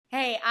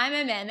I'm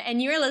MM,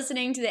 and you are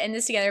listening to the In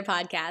This Together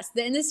podcast.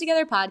 The In This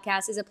Together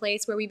podcast is a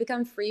place where we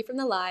become free from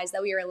the lies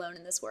that we are alone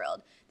in this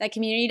world, that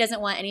community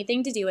doesn't want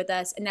anything to do with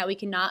us, and that we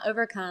cannot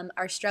overcome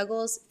our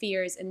struggles,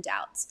 fears, and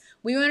doubts.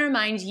 We want to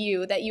remind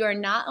you that you are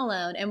not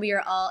alone, and we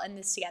are all in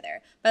this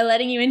together by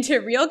letting you into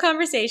real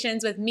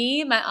conversations with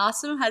me, my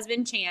awesome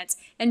husband Chance,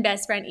 and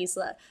best friend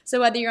Isla. So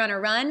whether you're on a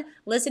run,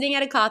 listening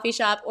at a coffee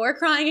shop, or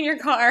crying in your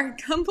car,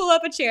 come pull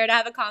up a chair to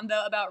have a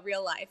convo about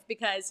real life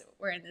because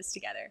we're in this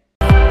together.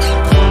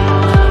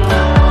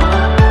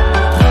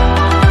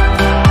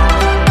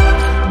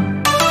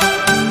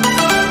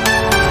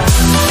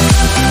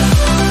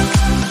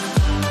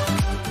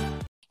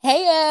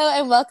 Heyo,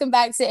 and welcome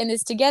back to In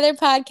This Together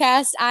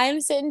podcast.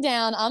 I'm sitting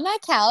down on my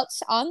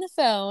couch on the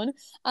phone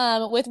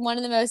with one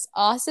of the most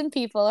awesome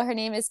people. Her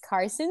name is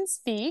Carson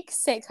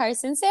Speaks.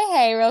 Carson, say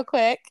hey real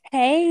quick.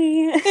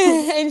 Hey.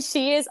 And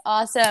she is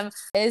awesome.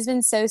 It has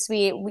been so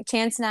sweet.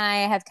 Chance and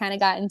I have kind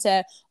of gotten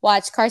to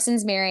watch.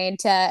 Carson's married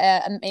to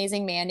an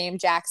amazing man named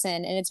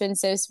Jackson, and it's been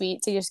so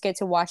sweet to just get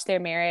to watch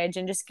their marriage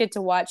and just get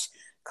to watch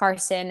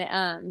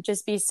Carson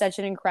just be such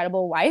an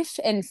incredible wife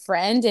and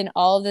friend and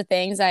all of the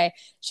things.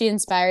 She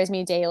inspires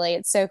me daily.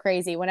 It's so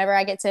crazy. Whenever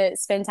I get to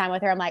spend time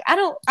with her, I'm like,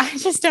 I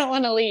just don't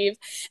want to leave.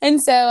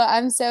 And so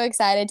I'm so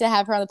excited to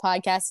have her on the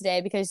podcast today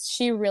because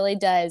she really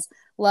does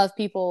love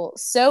people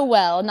so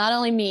well, not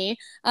only me,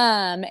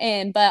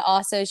 but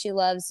also she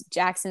loves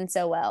Jackson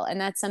so well. And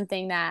that's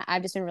something that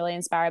I've just been really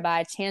inspired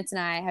by. Chance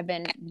and I have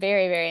been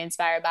very, very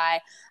inspired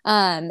by.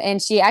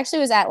 And she actually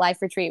was at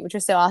Life Retreat, which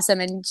was so awesome.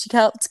 And she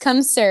helped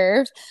come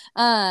serve.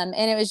 And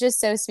it was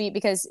just so sweet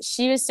because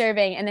she was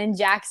serving and then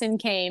Jackson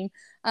came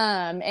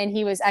and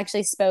he was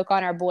actually spoke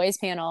on our boys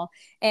panel,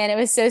 and it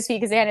was so sweet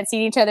because they hadn't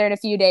seen each other in a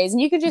few days,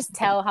 and you could just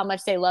tell how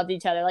much they loved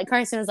each other. Like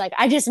Carson was like,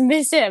 I just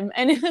miss him.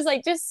 And it was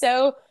like just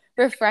so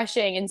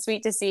refreshing and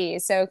sweet to see.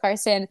 So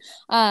Carson,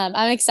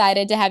 I'm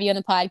excited to have you on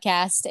the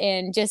podcast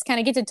and just kind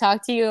of get to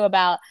talk to you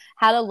about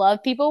how to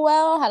love people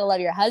well, how to love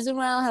your husband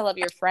well, how to love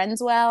your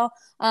friends well.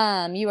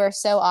 You are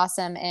so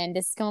awesome, and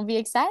this is going to be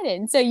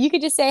exciting. So you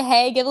could just say,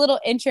 hey, give a little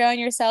intro on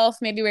yourself,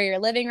 maybe where you're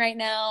living right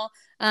now,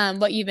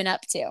 what you've been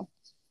up to.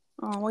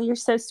 Oh, well, you're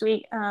so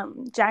sweet.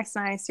 Jax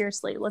and I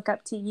seriously look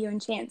up to you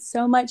and Chance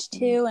so much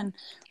too, and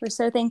we're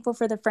so thankful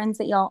for the friends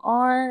that y'all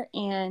are,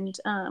 and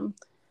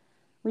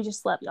we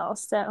just love y'all.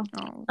 So,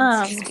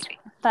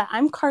 but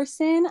I'm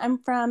Carson. I'm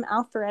from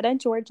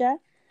Alpharetta, Georgia.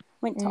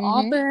 Went to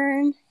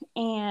Auburn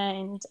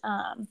and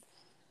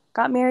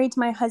got married to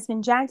my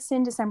husband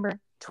Jackson December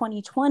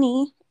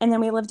 2020, and then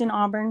we lived in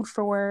Auburn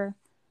for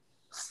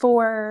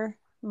 4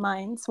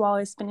 months while I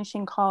was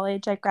finishing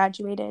college. I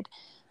graduated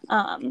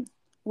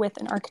with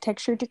an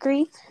architecture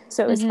degree,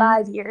 so it was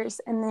 5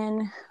 years, and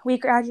then I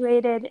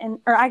graduated, and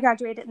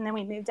then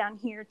we moved down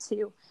here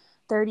to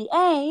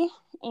 30A,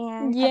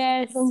 and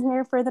have been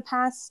here for the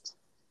past,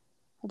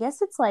 I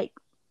guess it's like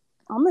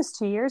almost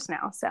 2 years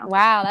now. So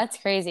wow, that's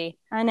crazy.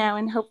 I know,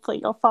 and hopefully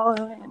you'll follow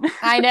in.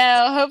 I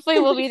know. Hopefully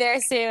we'll be there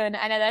soon.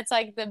 I know that's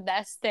like the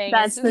best thing.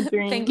 That's the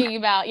dream. Thinking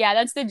about,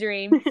 that's the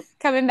dream.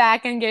 Coming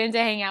back and getting to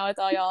hang out with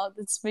all y'all.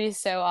 It's be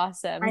so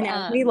awesome. I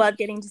know. We love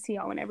getting to see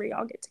y'all whenever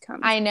y'all get to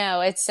come. I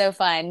know. It's so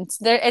fun.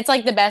 It's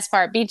like the best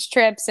part. Beach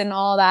trips and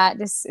all that.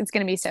 It's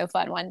going to be so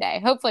fun one day.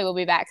 Hopefully we'll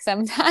be back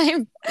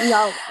sometime.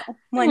 Y'all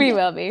will. We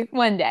will be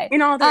one day.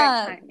 In all the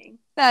right timing.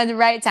 The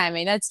right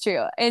timing. That's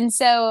true. And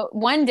so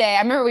one day,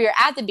 I remember we were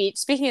at the beach.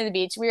 Speaking of the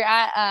beach, we were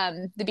at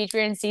the beach. We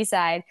were in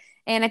Seaside.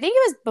 And I think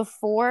it was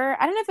before,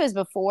 I don't know if it was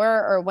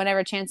before or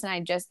whenever Chance and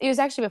I it was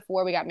actually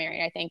before we got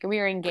married, I think. We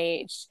were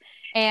engaged.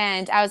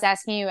 And I was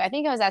asking you,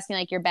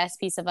 like your best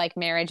piece of like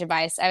marriage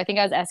advice. I think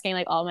I was asking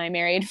like all my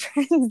married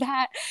friends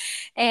that.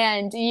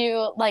 And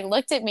you like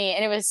looked at me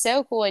and it was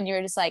so cool. And you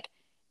were just like,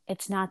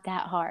 it's not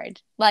that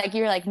hard. Like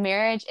you were like,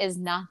 marriage is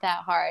not that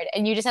hard.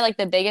 And you just had like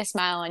the biggest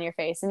smile on your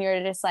face. And you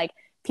were just like,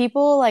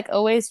 people like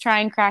always try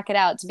and crack it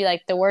out to be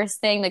like the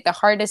worst thing, like the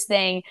hardest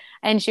thing.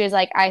 And she was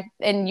like,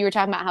 and you were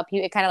talking about how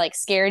it kind of like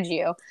scared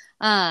you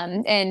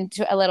and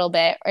a little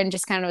bit, and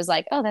just kind of was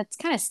like, oh, that's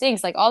kind of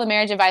stinks. Like all the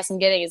marriage advice I'm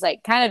getting is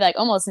like kind of like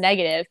almost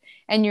negative.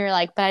 And you're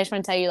like, but I just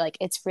want to tell you, like,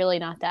 it's really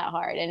not that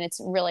hard and it's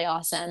really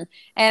awesome.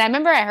 And I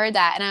remember I heard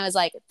that and I was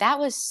like, that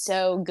was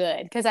so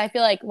good. Cause I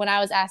feel like when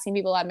I was asking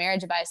people about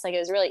marriage advice, like it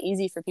was really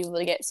easy for people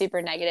to get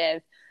super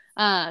negative.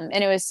 And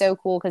it was so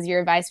cool because your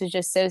advice was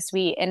just so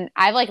sweet. And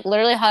I've like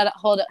literally held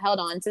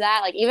on to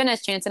that. Like even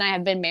as Chance and I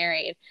have been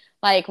married,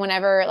 like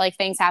whenever like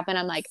things happen,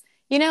 I'm like,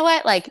 you know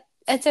what? Like,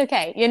 it's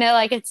okay. You know,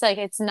 like,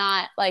 it's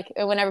not like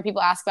whenever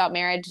people ask about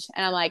marriage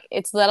and I'm like,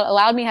 it's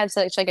allowed me to have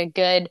such like a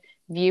good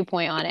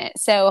viewpoint on it.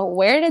 So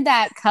where did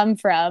that come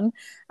from?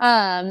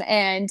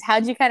 And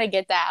how'd you kind of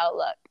get that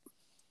outlook?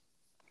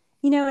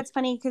 You know, it's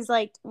funny because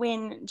like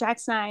when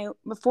Jax and I,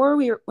 when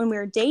we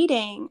were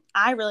dating,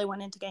 I really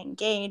wanted to get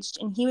engaged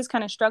and he was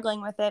kind of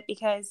struggling with it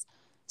because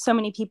so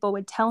many people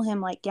would tell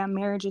him like, yeah,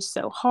 marriage is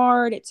so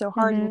hard. It's so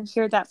hard. And you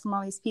hear that from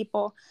all these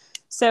people.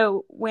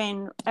 So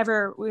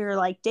whenever we were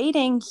like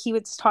dating, he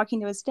was talking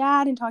to his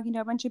dad and talking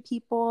to a bunch of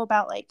people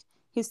about like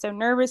He's so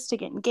nervous to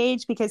get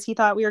engaged because he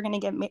thought we were going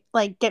to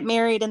get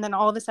married, and then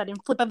all of a sudden,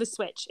 flip of a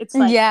switch, it's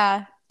like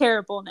Yeah.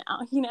 terrible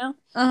now, you know?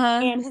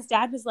 And his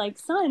dad was like,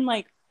 son,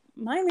 like,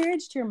 my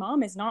marriage to your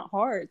mom is not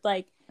hard.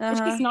 Like, it's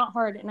just not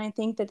hard. And I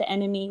think that the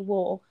enemy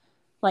will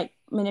like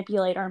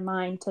manipulate our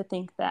mind to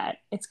think that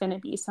it's going to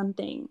be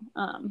something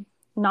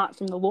not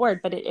from the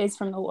Lord, but it is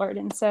from the Lord.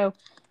 And so,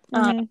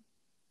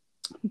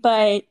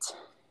 but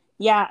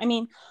yeah, I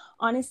mean,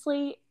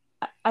 honestly,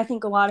 I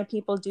think a lot of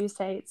people do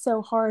say it's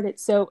so hard.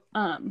 It's so,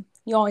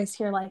 you always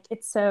hear like,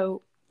 it's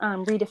so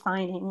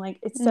redefining, like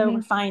it's so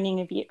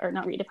refining of you, or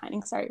not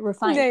redefining, sorry,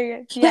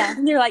 refining. Yeah.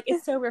 They're like,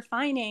 it's so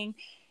refining.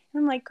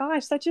 I'm like,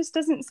 gosh, that just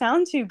doesn't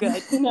sound too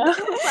good, you know?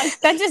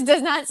 Like, that just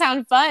does not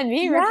sound fun.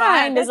 Being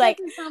refined is like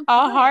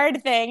a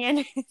hard thing, and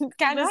it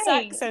kind of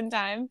sucks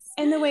sometimes.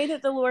 And the way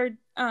that the Lord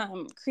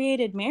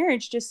created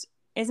marriage just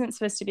isn't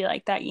supposed to be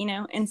like that, you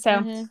know? And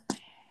so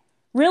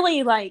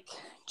really, like,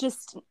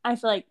 just, I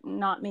feel like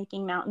not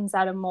making mountains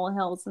out of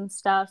molehills and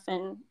stuff.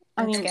 And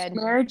I mean,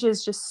 marriage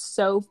is just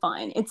so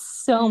fun. It's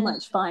so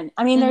much fun.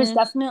 I mean, there's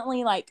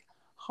definitely like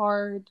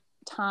hard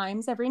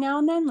times every now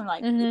and then,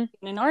 like in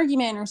an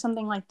argument or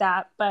something like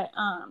that, but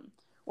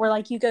or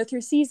like you go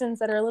through seasons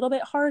that are a little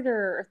bit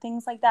harder or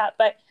things like that,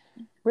 but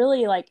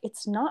really, like,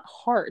 it's not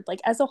hard. Like,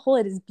 as a whole,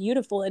 it is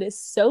beautiful. It is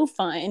so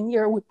fun.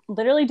 You're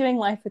literally doing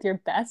life with your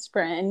best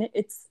friend.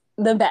 It's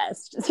the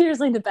best.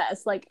 Seriously, the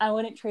best. Like, I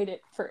wouldn't trade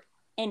it for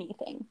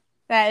anything.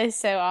 That is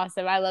so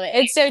awesome. I love it.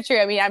 It's so true.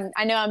 I mean,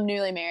 I know I'm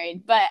newly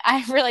married, but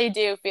I really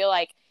do feel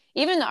like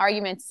even the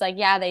arguments, like,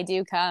 yeah, they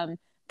do come,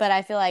 but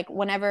I feel like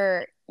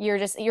whenever you're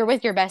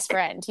with your best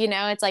friend, you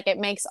know, it's like it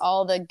makes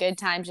all the good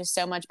times just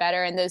so much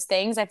better. And those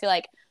things, I feel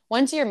like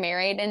once you're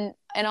married and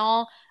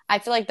all, I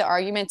feel like the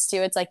arguments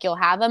too, it's like you'll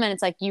have them and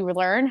it's like you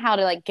learn how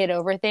to like get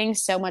over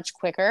things so much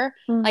quicker.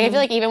 Like I feel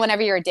like even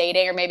whenever you're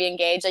dating or maybe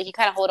engaged, like you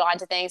kind of hold on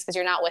to things because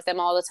you're not with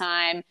them all the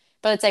time.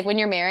 But it's like when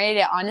you're married,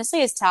 it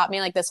honestly has taught me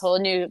like this whole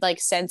new like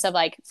sense of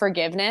like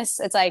forgiveness.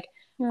 It's like,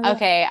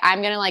 okay,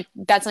 I'm gonna like,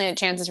 that's something that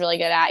Chance is really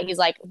good at. He's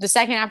like, the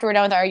second after we're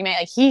done with the argument,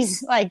 like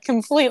he's like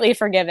completely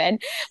forgiven.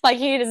 Like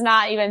he does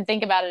not even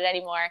think about it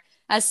anymore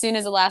as soon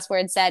as the last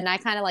word's said. And I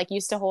kind of like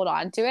used to hold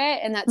on to it.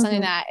 And that's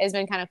something that has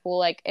been kind of cool.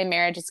 Like in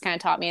marriage, it's kind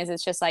of taught me is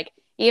it's just like,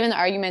 even the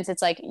arguments,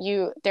 it's like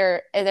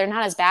they're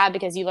not as bad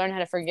because you learn how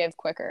to forgive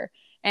quicker.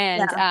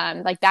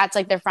 And like that's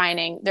like they're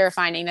finding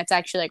that's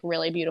actually like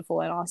really beautiful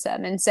and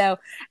awesome. And so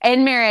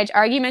in marriage,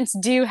 arguments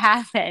do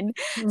happen.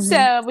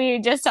 So we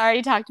just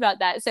already talked about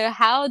that. So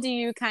how do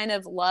you kind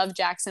of love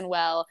Jackson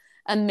well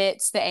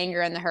amidst the anger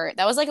and the hurt?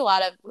 That was like a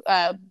lot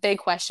of big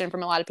question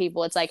from a lot of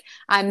people. It's like,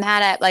 I'm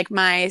mad at like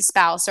my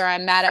spouse or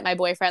I'm mad at my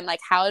boyfriend.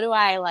 Like, how do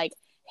I like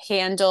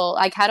handle,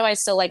 like, how do I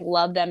still like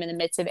love them in the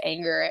midst of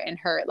anger and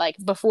hurt? Like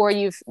before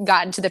you've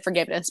gotten to the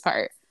forgiveness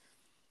part.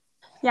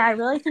 Yeah, I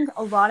really think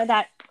a lot of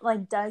that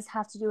like does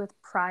have to do with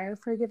prior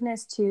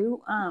forgiveness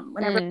too.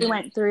 Whenever we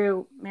went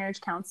through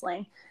marriage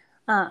counseling,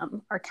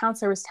 our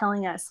counselor was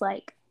telling us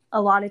like a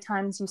lot of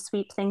times you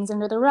sweep things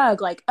under the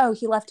rug. Like, oh,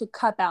 he left a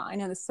cup out. I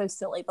know this is so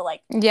silly, but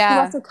like, he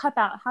left a cup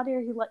out. How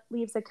dare he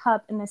leaves a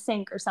cup in the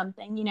sink or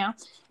something, you know?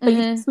 But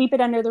you sweep it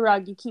under the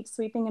rug. You keep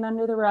sweeping it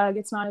under the rug.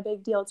 It's not a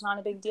big deal. It's not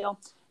a big deal.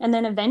 And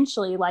then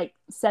eventually, like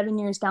 7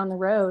 years down the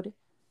road,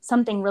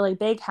 something really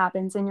big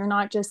happens, and you're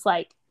not just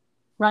like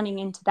running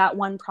into that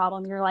one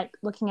problem. You're like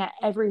looking at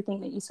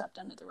everything that you swept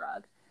under the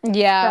rug.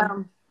 Yeah.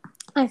 So,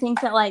 I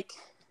think that like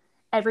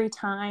every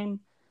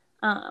time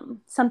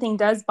something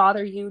does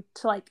bother you,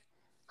 to like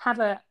have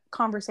a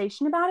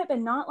conversation about it, but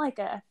not like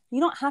you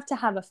don't have to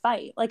have a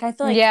fight. Like I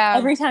feel like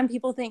every time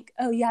people think,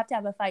 oh, you have to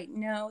have a fight.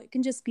 No, it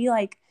can just be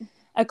like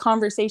a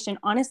conversation.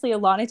 Honestly, a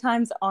lot of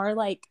times our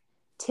like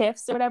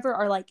tiffs or whatever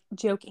are like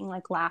joking,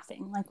 like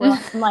laughing, like we're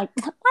like,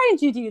 why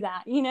did you do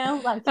that, you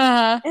know, like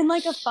in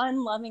like a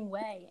fun loving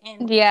way.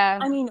 And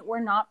I mean,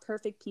 we're not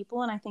perfect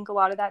people, and I think a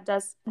lot of that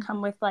does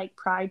come with like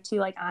pride too.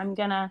 Like I'm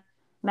gonna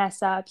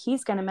mess up,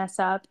 he's gonna mess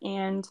up,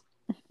 and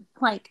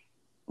like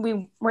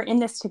we're in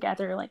this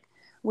together. Like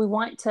we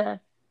want to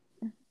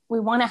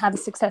have a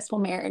successful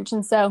marriage.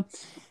 And so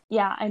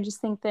yeah, I just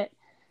think that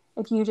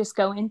if you just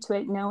go into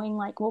it knowing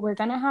like, well, we're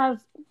gonna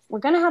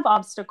have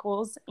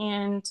obstacles,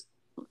 and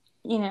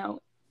you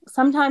know,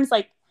 sometimes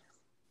like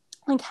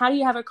how do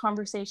you have a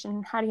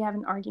conversation? How do you have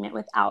an argument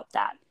without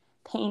that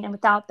pain and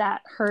without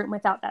that hurt and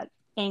without that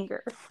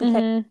anger? Because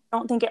I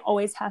don't think it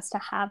always has to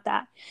have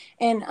that.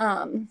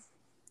 And,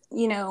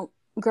 you know,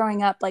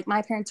 growing up, like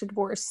my parents are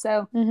divorced.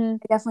 So I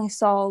definitely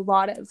saw a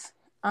lot of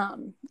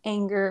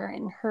anger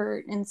and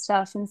hurt and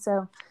stuff. And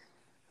so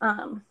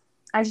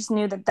I just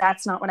knew that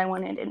that's not what I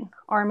wanted in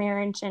our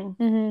marriage,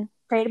 and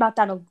prayed about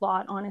that a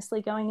lot,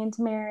 honestly, going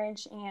into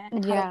marriage,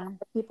 and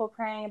people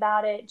praying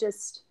about it,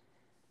 just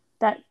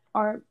that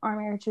our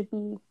marriage would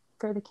be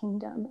for the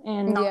kingdom,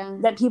 and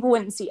not, that people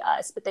wouldn't see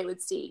us, but they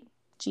would see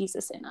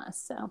Jesus in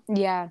us. So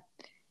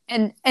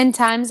and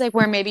times like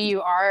where maybe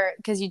you are,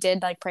 because you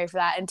did like pray for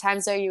that, and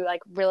times where you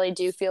like really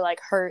do feel like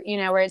hurt, you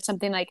know, where it's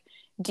something like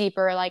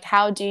deeper, like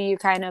how do you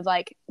kind of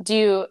like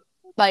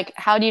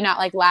how do you not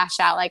like lash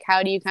out, like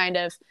how do you kind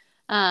of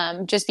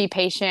just be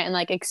patient and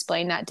like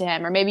explain that to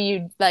him. Or maybe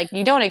you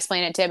don't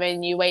explain it to him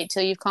and you wait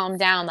till you've calmed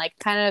down. Like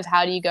kind of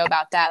how do you go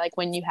about that, like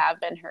when you have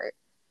been hurt?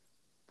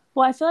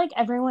 Well, I feel like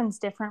everyone's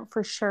different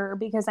for sure,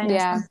 because I know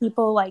Yeah. some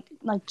people like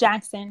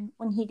Jackson,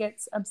 when he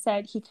gets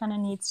upset, he kind of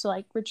needs to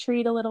like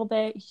retreat a little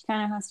bit. He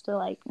kind of has to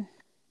like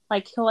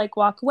he'll like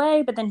walk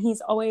away, but then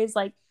he's always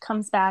like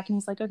comes back and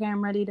he's like, okay,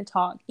 I'm ready to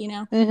talk, you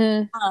know?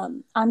 Mm-hmm.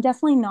 I'm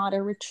definitely not a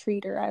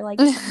retreater. I like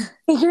to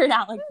figure it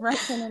out like right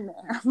then and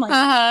there. I'm like,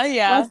 Uh-huh.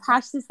 Yeah. let's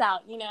hash this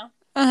out, you know?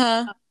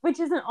 Uh-huh.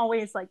 Which isn't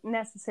always like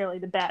necessarily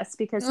the best,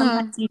 because Uh-huh.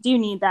 sometimes you do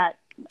need that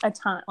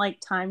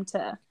time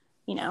to,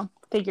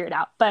 figure it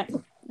out. But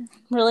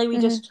really, we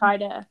Mm-hmm. just try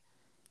to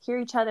hear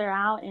each other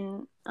out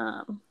and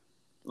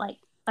like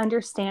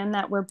understand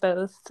that we're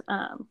both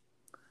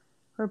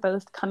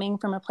coming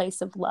from a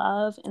place of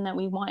love, and that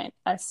we want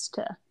us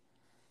to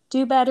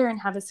do better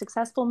and have a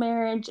successful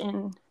marriage,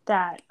 and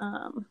that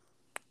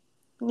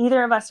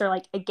neither of us are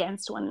like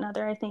against one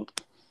another. I think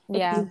it can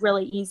Yeah. be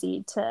really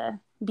easy to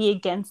be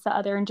against the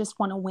other and just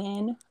want to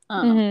win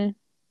Mm-hmm.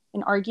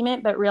 an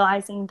argument, but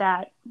realizing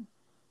that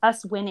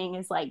us winning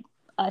is like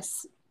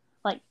us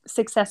like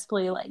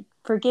successfully like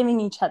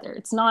forgiving each other.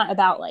 It's not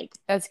about like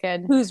That's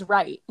good. who's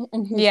right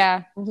and who's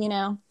Yeah. wrong, you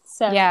know?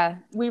 So Yeah.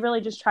 we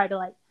really just try to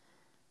like,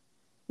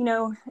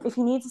 if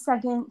he needs a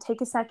second,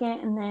 take a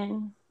second, and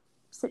then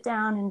sit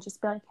down and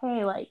just be like,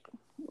 hey, like,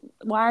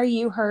 why are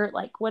you hurt?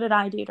 Like, what did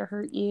I do to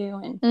hurt you?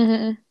 And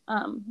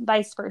Mm-hmm.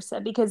 vice versa.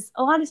 Because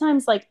a lot of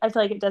times, like, I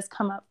feel like it does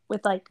come up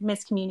with like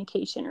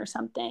miscommunication or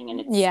something, and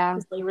it's Yeah.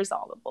 easily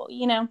resolvable,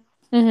 you know?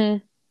 Mm-hmm.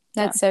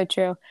 So, That's so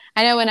true.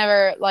 I know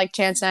whenever like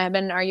Chance and I have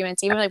been in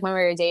arguments, even like when we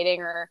were dating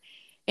or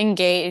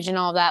engaged and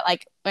all of that,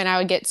 like when I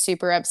would get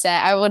super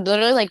upset, I would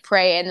literally like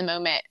pray in the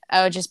moment.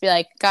 I would just be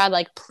like, God,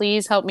 like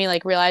please help me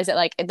like realize that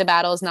like the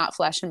battle is not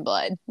flesh and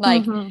blood.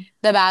 Like mm-hmm.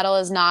 the battle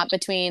is not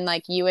between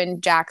like you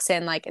and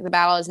Jackson. Like the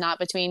battle is not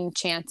between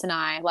Chance and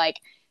I. Like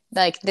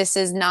this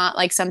is not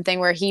like something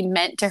where he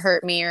meant to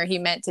hurt me or he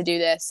meant to do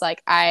this.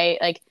 I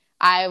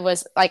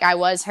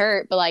was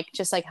hurt, but like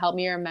just like help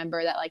me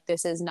remember that like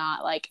this is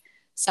not like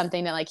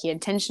something that like he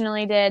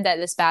intentionally did, that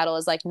this battle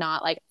is like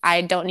not like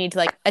I don't need to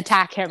like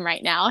attack him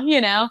right now,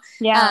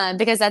 Yeah.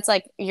 because that's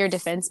like your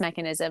defense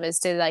mechanism is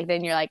to like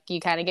then you're like you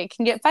kind of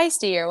can get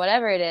feisty or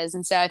whatever it is.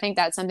 And so I think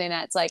that's something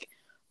that's like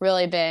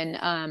really been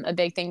a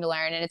big thing to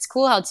learn. And it's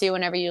cool how too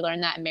whenever you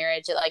learn that in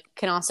marriage it like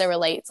can also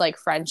relate to like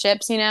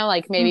friendships,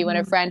 like maybe when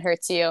a Mm-hmm. friend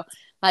hurts you,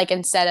 like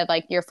instead of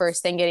like your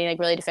first thing getting like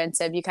really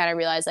defensive, you kind of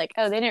realize like,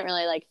 oh, they didn't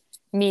really like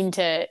mean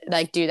to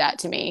like do that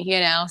to me,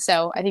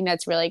 so I think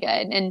that's really good.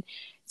 And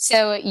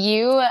so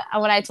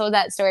when I told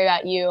that story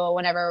about you,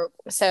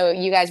 so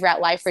you guys were at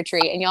Life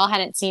Retreat and y'all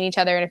hadn't seen each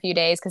other in a few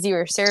days because you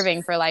were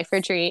serving for Life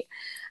Retreat.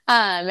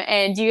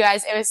 And you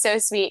guys, it was so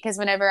sweet because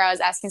whenever I was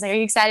asking, like, are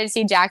you excited to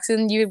see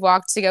Jackson? You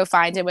walked to go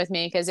find him with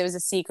me because it was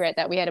a secret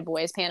that we had a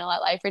boys panel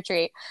at Life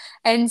Retreat.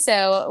 And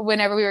so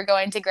whenever we were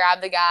going to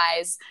grab the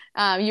guys,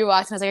 you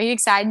walked and I was like, are you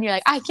excited? And you're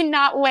like, I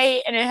cannot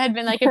wait. And it had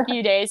been like a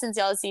few days since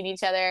y'all had seen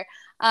each other.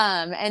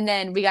 And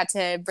then we got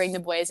to bring the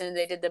boys in and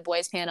they did the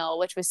boys panel,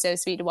 which was so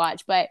sweet to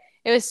watch. But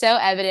it was so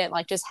evident,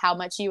 like, just how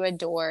much you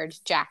adored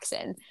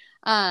Jackson.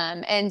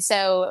 And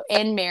so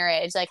in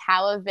marriage, like,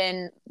 how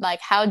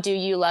do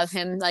you love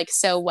him, like,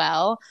 so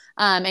well,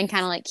 and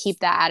kind of, like, keep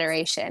that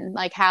adoration?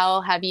 Like,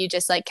 how have you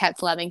just, like,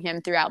 kept loving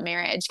him throughout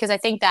marriage? Because I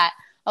think that,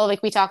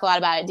 like, we talk a lot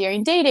about it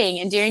during dating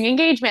and during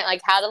engagement,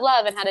 like, how to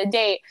love and how to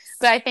date.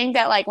 But I think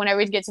that, like, whenever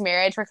we get to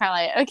marriage, we're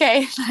kind of like,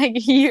 okay, like,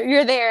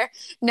 you're there.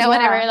 No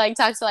one ever, Yeah. like,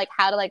 talks to, like,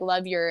 how to, like,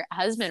 love your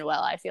husband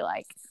well, I feel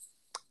like.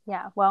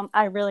 Yeah. Well,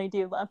 I really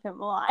do love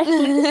him a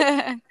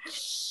lot.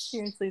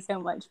 Seriously, so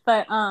much.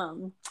 But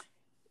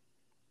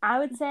I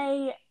would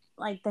say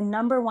like the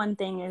number one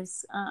thing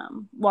is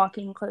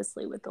walking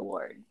closely with the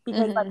Lord,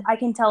 because like Mm-hmm. I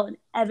can tell an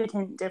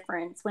evident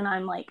difference when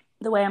I'm like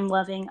the way I'm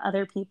loving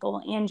other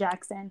people and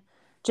Jackson,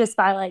 just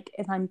by like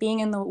if I'm being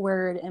in the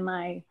Word, am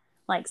I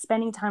like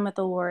spending time with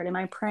the Lord, am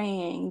I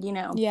praying,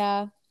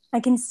 Yeah. I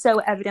can so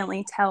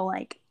evidently tell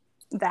like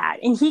that,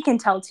 and he can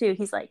tell too.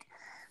 He's like,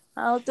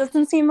 well, it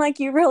doesn't seem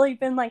like you've really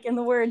been like in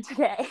the Word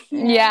today,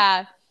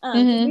 Yeah. because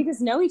we Mm-hmm.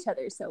 just know each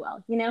other so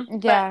well,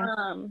 But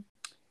Yeah.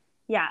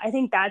 yeah, I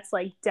think that's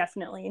like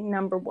definitely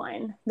number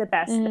one, the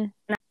best thing.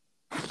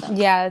 Mm-hmm.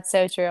 Yeah, that's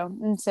so true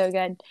and so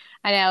good.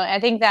 I know. I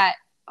think that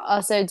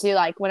also too,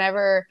 like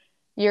whenever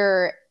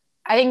you're,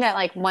 I think that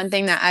like one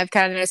thing that I've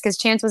kind of noticed because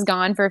Chance was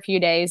gone for a few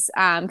days,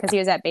 because he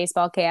was at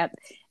baseball camp,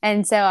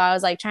 and so I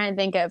was like trying to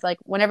think of like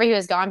whenever he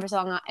was gone for so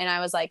long, and I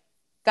was like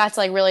got to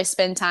like really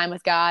spend time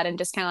with God and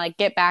just kind of like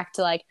get back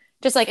to like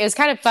just like it was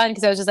kind of fun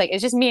because I was just like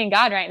it's just me and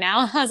God right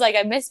now. I was like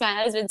I miss my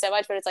husband so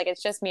much, but it's like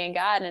it's just me and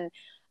God. And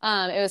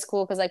it was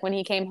cool because like when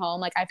he came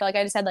home, like I feel like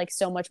I just had like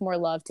so much more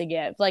love to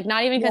give. Like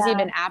not even because he'd Yeah.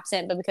 been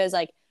absent, but because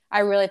like I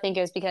really think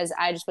it was because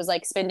I just was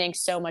like spending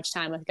so much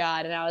time with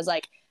God, and I was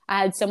like I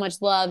had so much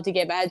love to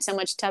give. I had so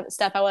much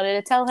stuff I wanted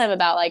to tell him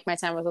about like my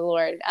time with the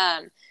Lord.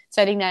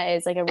 So I think that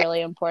is like a really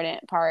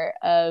important part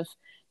of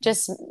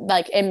just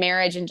like in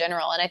marriage in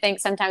general. And I think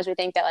sometimes we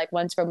think that like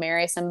once we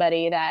marry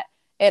somebody that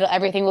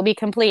everything will be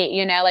complete,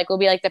 you know, like we'll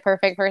be like the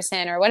perfect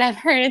person or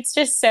whatever. And it's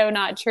just so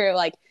not true.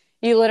 Like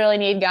you literally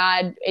need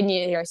God in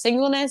your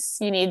singleness.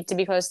 You need to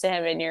be close to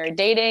him in your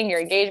dating, your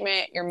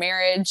engagement, your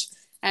marriage,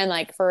 and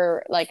like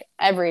for like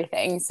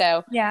everything.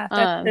 So, Yeah,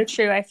 that's so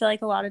true. I feel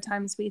like a lot of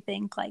times we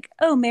think like,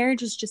 oh,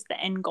 marriage is just the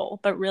end goal,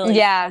 but really,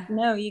 yeah. like,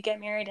 no, you get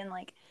married and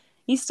like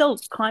you still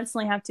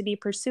constantly have to be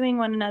pursuing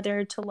one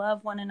another to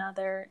love one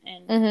another.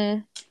 And Mm-hmm.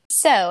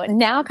 So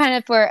now kind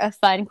of for a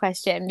fun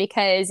question,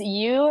 because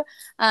you,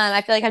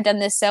 I feel like I've done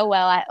this so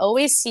well. I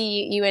always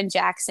see you and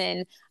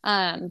Jackson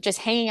just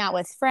hanging out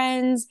with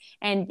friends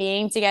and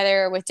being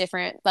together with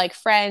different like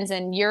friends,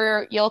 and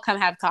you'll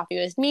come have coffee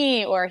with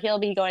me, or he'll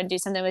be going to do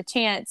something with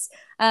Chance.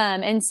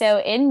 And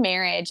so in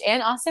marriage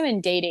and also in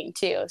dating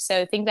too.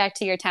 So think back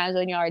to your times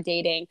when y'all are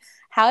dating.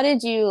 How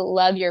did you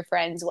love your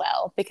friends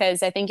well?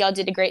 Because I think y'all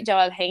did a great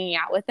job of hanging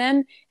out with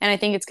them. And I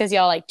think it's because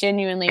y'all like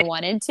genuinely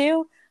wanted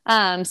to.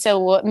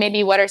 So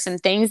maybe what are some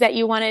things that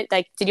you wanted?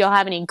 Like, did y'all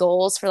have any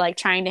goals for like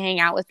trying to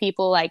hang out with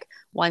people like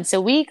once a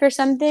week or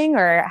something?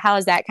 Or how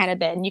has that kind of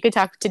been? You could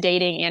talk to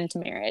dating and to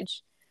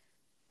marriage.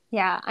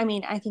 yeah, I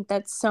mean, I think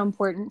that's so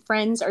important.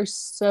 Friends are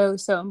so,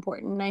 so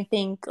important. And I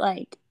think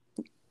like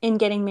in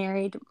getting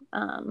married,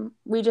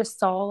 we just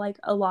saw like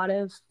a lot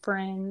of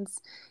friends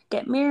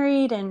get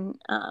married, and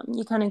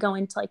you kind of go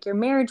into like your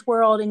marriage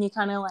world and you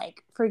kind of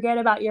like forget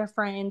about your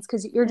friends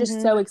because you're just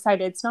Mm-hmm. so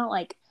excited. It's not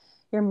like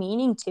you're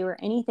meaning to or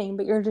anything,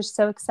 but you're just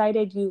so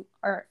excited. You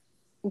are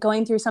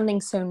going through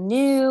something so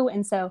new,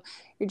 and so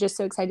you're just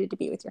so excited to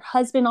be with your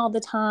husband all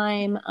the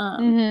time.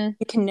 Mm-hmm.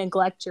 You can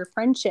neglect your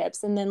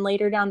friendships, and then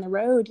later down the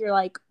road you're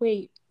like,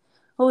 wait,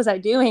 what was I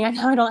doing? I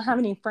know I don't have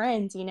any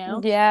friends, you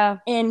know? Yeah.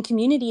 And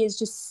community is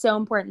just so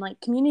important.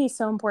 Like community is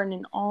so important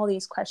in all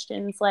these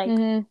questions. Like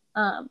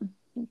Mm-hmm.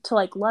 to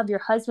like love your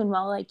husband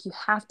well, like you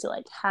have to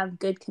like have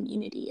good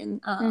community,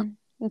 and Mm,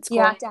 that's you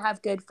cool. have to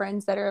have good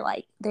friends that are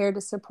like there to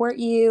support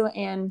you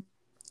and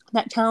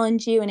that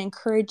challenge you and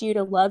encourage you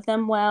to love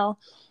them well.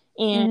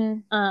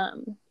 And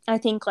Mm-hmm. I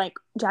think like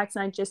Jax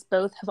and I just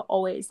both have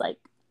always like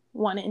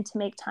wanted to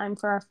make time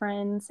for our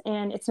friends,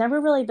 and it's never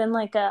really been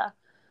like a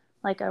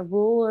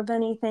rule of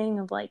anything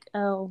of like,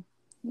 oh,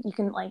 you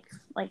can like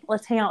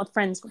let's hang out with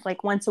friends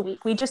like once a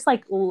week. We just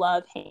like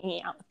love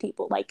hanging out with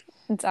people. Like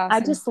That's I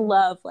awesome. just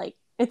love like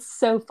it's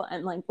so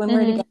fun like when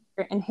we're Mm-hmm.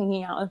 together and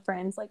hanging out with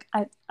friends. Like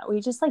I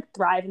we just like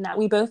thrive in that.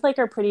 We both like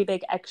are pretty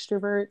big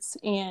extroverts,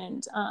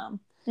 and I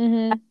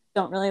Mm-hmm.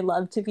 don't really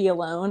love to be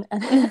alone.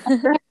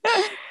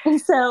 And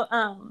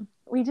so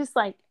we just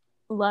like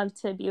love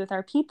to be with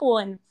our people.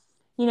 And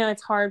you know,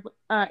 it's hard,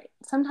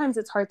 sometimes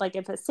it's hard like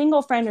if a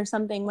single friend or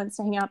something wants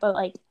to hang out, but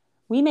like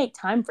we make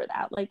time for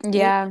that. Like we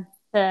Yeah.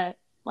 to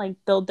like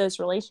build those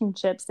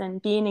relationships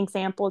and be an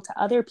example to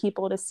other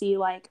people to see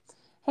like,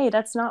 hey,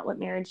 that's not what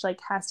marriage like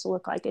has to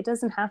look like. It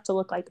doesn't have to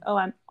look like, oh,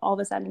 I'm all of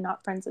a sudden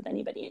not friends with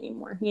anybody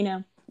anymore, you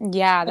know?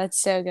 Yeah,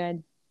 that's so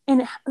good.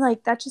 And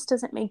like that just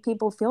doesn't make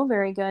people feel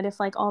very good if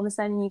like all of a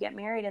sudden you get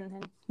married and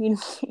then you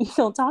you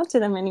don't talk to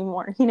them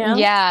anymore, you know?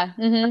 Yeah.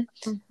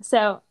 Mm-hmm.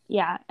 So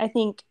yeah, I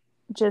think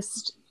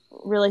just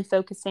really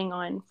focusing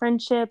on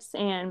friendships,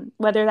 and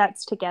whether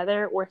that's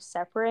together or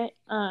separate.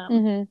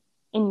 Mm-hmm.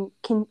 And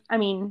can, I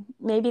mean,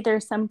 maybe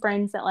there's some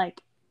friends that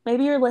like,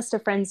 maybe your list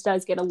of friends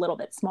does get a little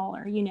bit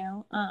smaller, you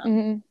know?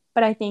 Mm-hmm.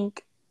 But I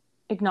think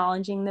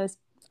acknowledging those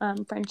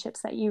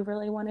friendships that you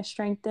really want to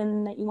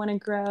strengthen, that you want to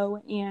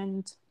grow,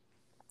 and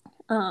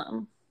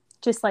um,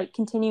 just like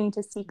continuing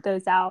to seek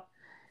those out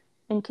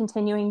and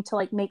continuing to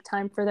like make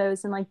time for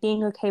those, and like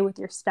being okay with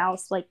your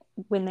spouse like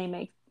when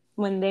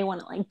they want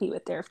to like be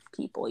with their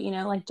people, you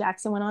know, like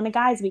Jackson went on a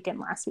guys weekend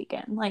last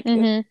weekend, like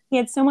Mm-hmm. he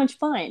had so much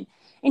fun,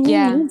 and he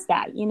Yeah. needs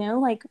that, you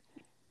know, like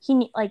he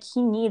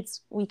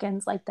needs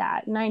weekends like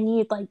that, and I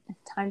need like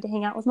time to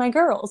hang out with my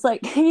girls,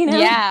 like you know.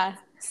 Yeah.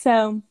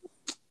 So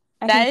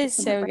I That think is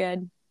so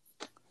good.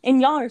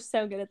 and y'all are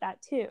so good at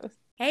that too.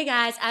 Hey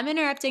guys, I'm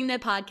interrupting the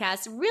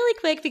podcast really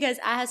quick because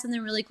I have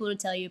something really cool to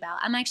tell you about.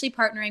 I'm actually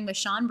partnering with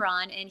Sean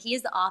Braun, and he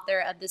is the author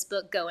of this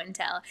book, Go and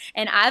Tell.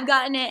 And I've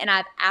gotten it, and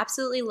I've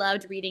absolutely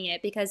loved reading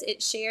it because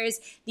it shares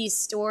these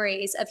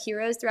stories of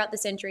heroes throughout the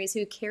centuries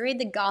who carried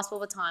the gospel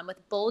baton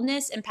with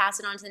boldness and passed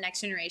it on to the next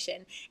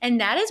generation. And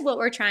that is what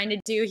we're trying to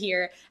do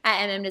here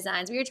at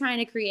Designs. We are trying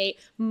to create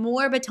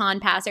more baton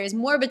passers,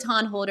 more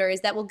baton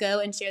holders that will go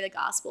and share the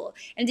gospel.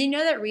 And do you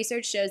know that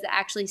research shows that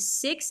actually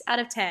 6 out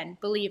of 10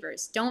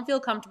 believers don't feel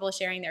comfortable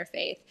sharing their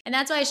faith? And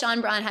that's why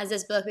Sean Braun has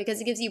this book, because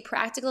it gives you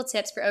practical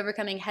tips for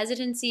overcoming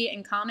hesitancy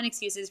and common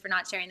excuses for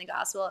not sharing the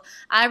gospel.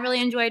 I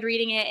really enjoyed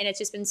reading it, and it's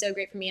just been so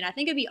great for me. And I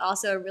think it'd be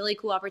also a really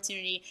cool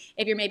opportunity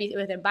if you're maybe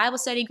with a Bible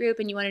study group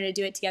and you wanted to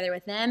do it together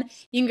with them.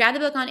 You can grab the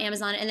book on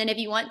Amazon, and then if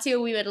you want to,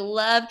 we would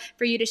love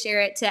for you to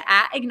share it to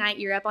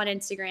 @IgniteEurope on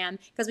Instagram,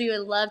 because we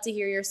would love to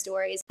hear your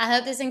stories. I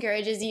hope this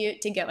encourages you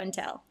to go and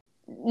tell.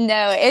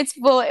 No, it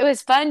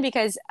was fun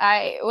because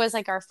it was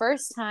like our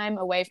first time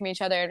away from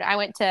each other. I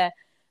went to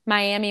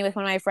Miami with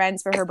one of my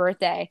friends for her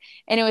birthday,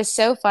 and it was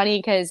so funny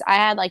because I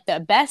had like the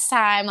best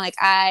time. Like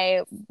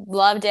I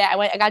loved it.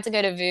 I got to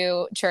go to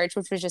VU Church,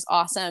 which was just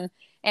awesome.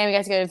 and we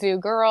got to go to View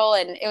Girl,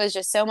 and it was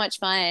just so much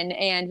fun.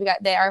 And we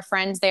got our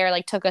friends there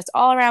like took us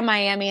all around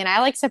Miami, and I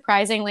like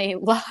surprisingly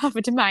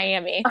loved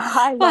Miami.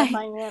 I love Like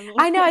Miami.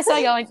 I know I saw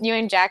you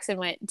and Jackson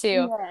went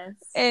too. Yes.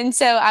 And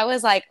so I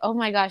was like, oh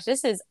my gosh,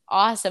 this is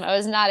awesome. I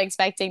was not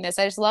expecting this.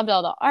 I just loved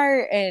all the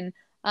art and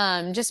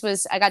just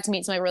was I got to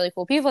meet some like really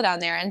cool people down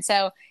there. And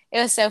so it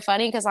was so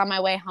funny because on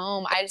my way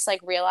home, I just like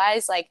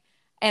realized like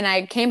and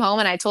I came home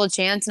and I told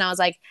Chance and I was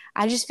like,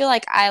 I just feel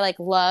like I like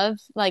love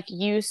like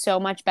you so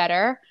much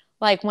better.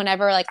 Like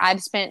whenever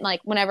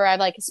I've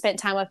like spent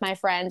time with my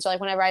friends or like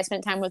whenever I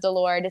spent time with the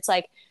Lord, it's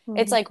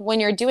Mhm. like when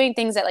you're doing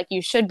things that like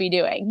you should be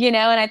doing, you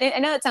know? And I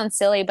know it sounds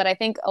silly, but I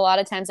think a lot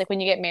of times like when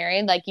you get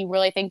married, like you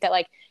really think that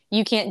like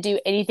you can't do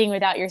anything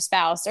without your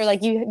spouse or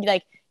like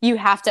you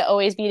have to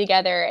always be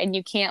together and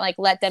you can't like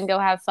let them go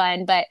have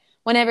fun. But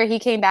whenever he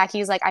came back,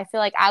 he's like, I feel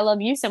like I love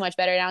you so much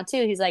better now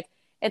too. He's like,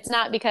 it's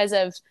not because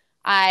of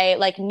I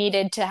like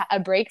needed a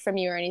break from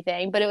you or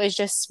anything, but it was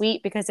just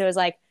sweet because it was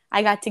like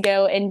I got to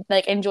go and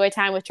like enjoy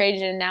time with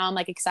Trajan, and now I'm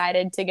like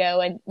excited to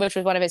go and which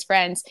was one of his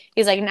friends.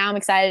 He's like, now I'm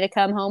excited to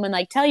come home and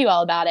like tell you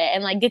all about it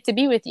and like get to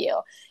be with you.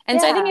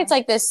 And so I think Yeah. it's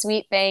like this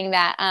sweet thing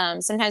that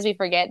sometimes we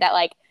forget that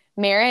like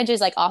marriage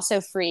is like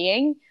also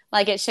freeing.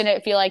 Like it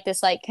shouldn't feel like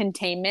this like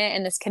containment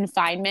and this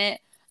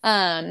confinement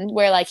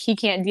where like he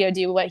can't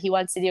do what he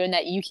wants to do and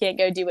that you can't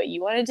go do what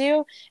you want to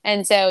do.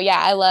 And so yeah,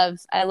 I love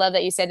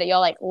that you said that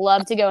y'all like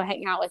love to go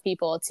hang out with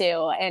people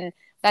too. And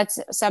that's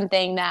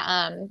something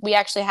that we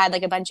actually had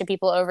like a bunch of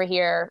people over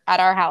here at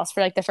our house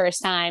for like the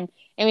first time,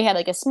 and we had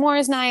like a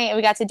s'mores night and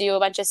we got to do a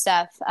bunch of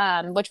stuff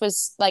which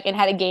was like and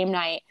had a game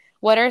night.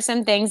 What are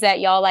some things that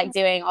y'all like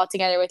doing all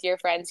together with your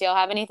friends? Y'all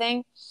have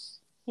anything?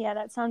 Yeah,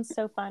 that sounds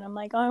so fun. I'm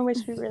like, oh, I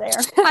wish we were there.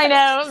 I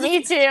know,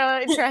 me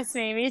too. Trust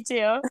me, me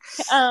too.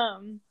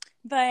 um,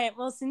 but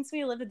well, since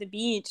we live at the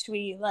beach,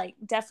 we like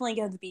definitely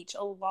go to the beach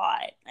a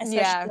lot, Yeah.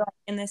 especially like,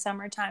 in the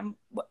summertime.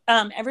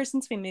 Ever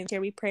since we moved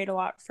here, we prayed a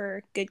lot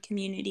for good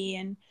community,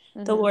 and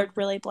the Mm-hmm. Lord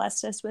really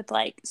blessed us with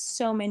like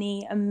so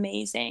many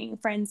amazing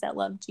friends that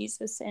love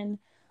Jesus and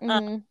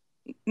um,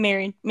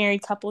 Mm-hmm.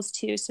 married couples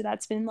too. So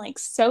that's been like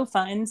so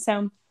fun.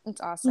 So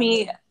It's awesome.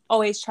 we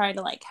always try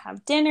to like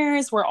have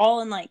dinners. We're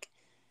all in like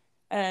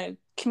a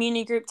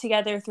community group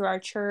together through our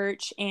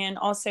church and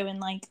also in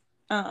like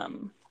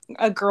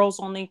a girls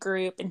only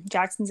group, and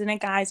Jackson's in a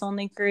guys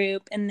only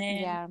group, and then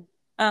Yeah.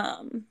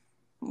 um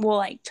we'll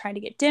like try to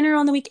get dinner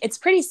on the week. It's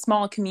pretty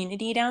small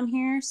community down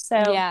here,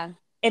 so Yeah.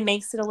 it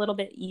makes it a little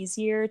bit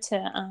easier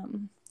to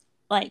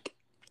like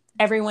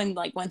everyone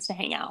like wants to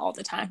hang out all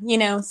the time, you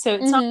know, so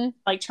it's not Mm-hmm.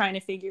 like trying to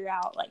figure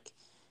out like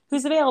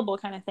who's available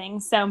kind of thing.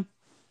 So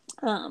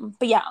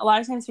but yeah, a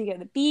lot of times we go to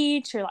the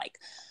beach or like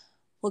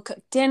we'll cook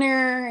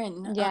dinner,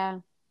 and Yeah.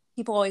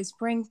 people always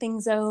bring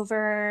things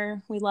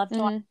over. We love to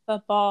watch Mm-hmm.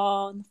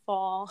 football in the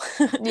fall.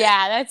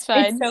 Yeah, that's It's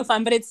fun. so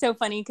fun, but it's so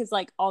funny because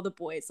like all the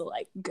boys will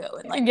like go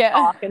and like Yeah.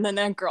 talk, and then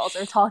the girls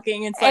are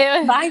talking. It's like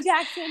It bye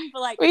Jackson,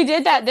 but like we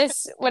did that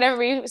this whenever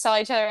we saw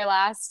each other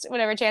last,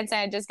 whenever Chance and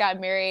I had just got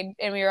married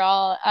and we were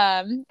all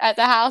at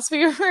the house.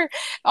 We were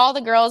all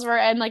the girls were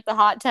in like the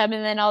hot tub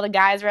and then all the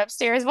guys were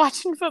upstairs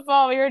watching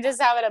football. We were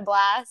just having a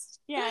blast.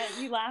 yeah,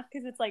 you laugh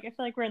because it's like I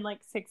feel like we're in like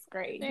sixth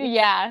grade,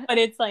 Yeah. but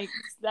it's like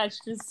that's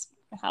just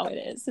how it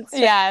is. It's so-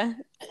 Yeah.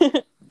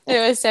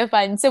 It was so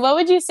fun. So what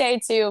would you say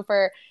too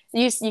for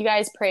you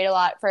guys prayed a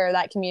lot for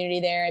that community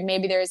there, and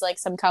maybe there's like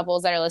some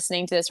couples that are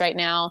listening to this right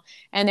now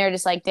and they're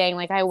just like, dang,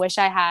 like I wish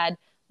I had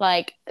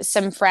like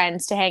some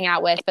friends to hang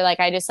out with, but like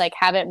I just like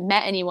haven't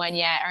met anyone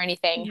yet or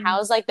anything. Mhm.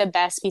 How's like the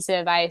best piece of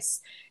advice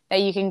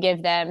that you can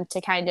give them to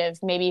kind of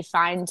maybe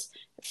find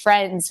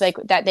friends like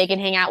that they can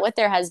hang out with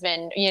their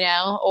husband, you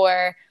know,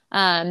 or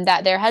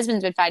that their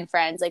husbands would find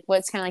friends? Like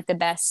what's kind of like the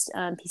best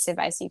piece of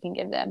advice you can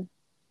give them?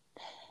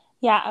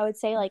 Yeah, I would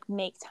say like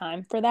make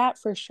time for that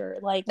for sure.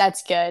 Like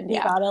That's good. you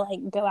Yeah. gotta like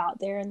go out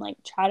there and like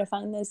try to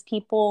find those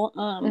people.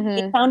 We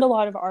Mm-hmm. found a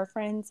lot of our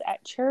friends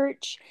at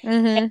church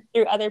and Mm-hmm.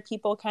 through other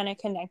people kind of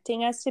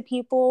connecting us to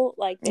people.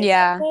 Like they said,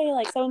 Yeah. hey,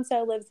 like so and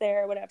so lives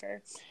there or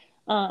whatever. So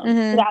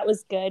Mm-hmm. that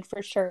was good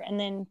for sure. And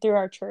then through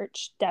our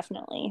church,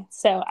 definitely.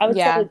 So I would say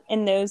Yeah.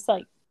 in those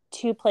like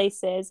two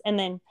places, and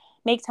then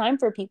make time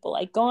for people.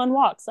 Like go on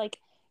walks. Like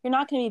you're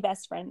not going to be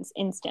best friends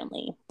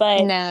instantly,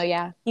 but No,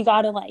 yeah. you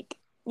got to like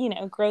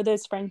grow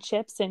those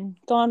friendships and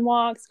go on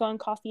walks, go on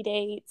coffee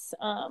dates,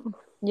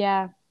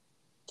 Yeah.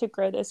 to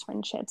grow those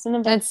friendships, and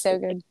That's eventually so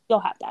good. you'll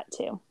have that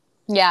too.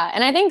 Yeah.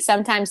 And I think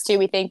sometimes too,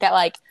 we think that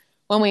like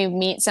when we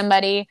meet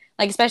somebody,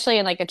 like especially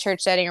in like a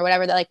church setting or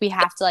whatever, that like we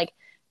have to like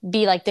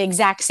be like the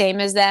exact same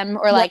as them,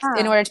 or like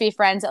in Yeah. order to be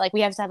friends, that like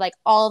we have to have like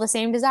all the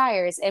same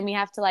desires and we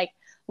have to like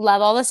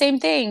love all the same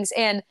things.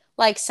 And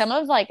like some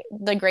of like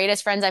the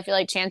greatest friends I feel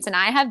like Chance and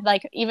I have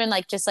like even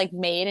like just like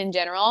made in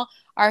general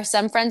are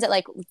some friends that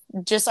like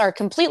just are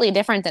completely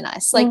different than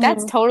us. Like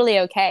that's Mm-hmm. totally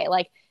okay.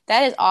 Like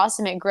that is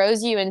awesome. It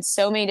grows you in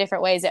so many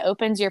different ways. It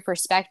opens your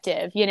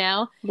perspective, you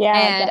know? Yeah,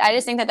 And I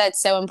just think that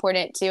that's so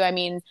important too. I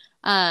mean,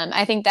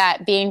 I think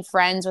that being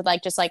friends with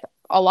like just like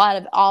a lot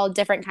of all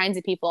different kinds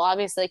of people.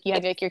 Obviously, like you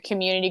have like your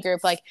community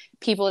group, like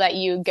people that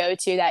you go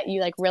to that you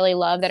like really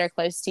love that are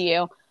close to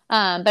you.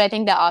 But I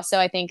think that also,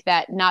 I think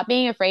that not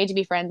being afraid to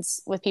be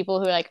friends with people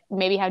who like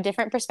maybe have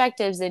different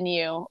perspectives than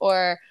you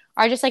or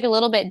are just like a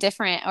little bit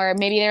different, or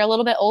maybe they're a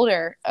little bit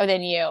older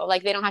than you.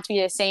 Like they don't have to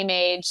be the same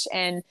age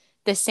and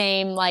the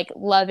same like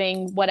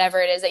loving whatever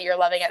it is that you're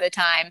loving at the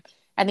time.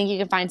 I think you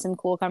can find some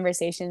cool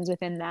conversations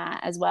within that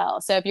as well.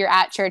 So if you're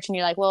at church and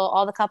you're like, well,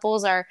 all the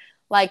couples are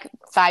like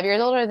 5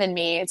 years older than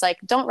me, it's like,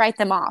 don't write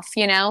them off,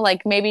 you know,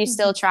 like maybe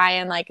still try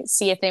and like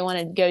see if they want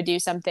to go do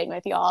something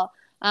with y'all.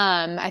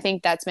 I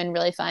think that's been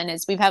really fun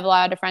is we've had a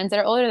lot of friends that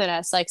are older than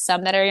us, like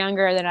some that are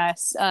younger than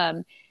us.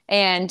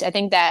 And I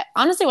think that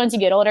honestly, once you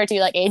get older too,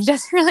 like age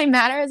doesn't really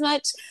matter as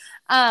much.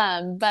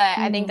 But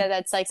I think that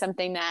that's like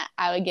something that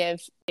I would give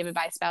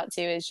advice about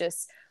too, is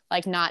just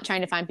like not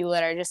trying to find people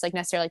that are just like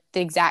necessarily like the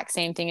exact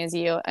same thing as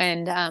you,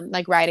 and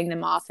like writing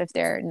them off if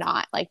they're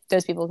not. Like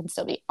those people can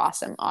still be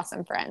awesome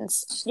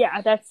friends.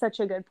 Yeah, that's such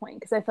a good point,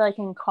 because I feel like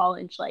in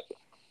college, like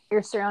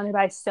you're surrounded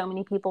by so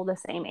many people the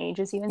same age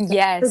as you, and so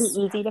Yes. it's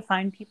pretty easy to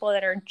find people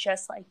that are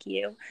just like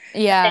you.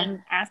 Yeah.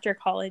 And after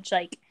college,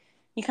 like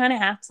you kind of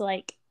have to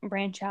like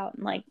branch out,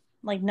 and like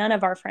none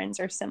of our friends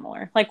are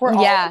similar. Like we're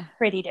all like,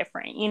 pretty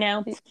different, you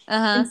know.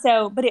 And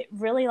so, but it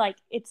really like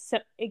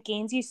it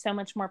gains you so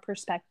much more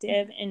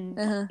perspective,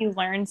 and you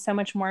learn so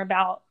much more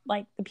about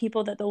like the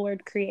people that the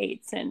Lord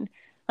creates, and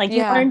like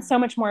you learn so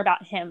much more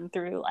about Him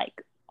through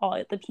like all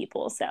of the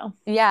people. So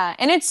yeah,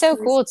 and it's so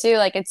cool too.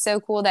 Like it's so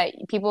cool that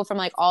people from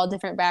like all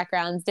different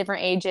backgrounds,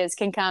 different ages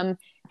can come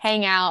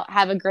hang out,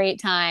 have a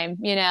great time,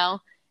 you know.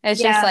 It's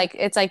just like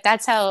it's like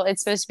that's how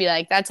it's supposed to be.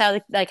 Like that's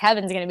how like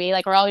heaven's gonna be.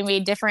 Like we're all gonna be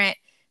different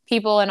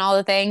people and all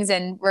the things,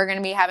 and we're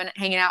gonna be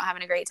hanging out,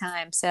 having a great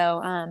time.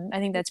 So I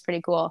think that's pretty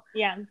cool.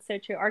 Yeah, so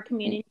true. Our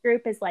community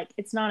group is like,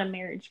 it's not a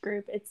marriage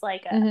group. It's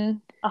like a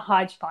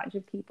hodgepodge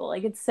of people.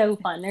 Like it's so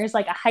fun. There's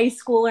like a high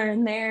schooler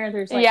in there.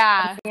 There's like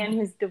a man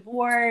who's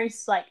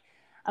divorced, like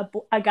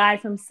a guy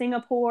from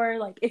Singapore.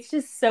 Like it's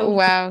just so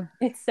wow.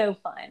 It's so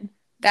fun.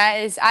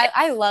 That is,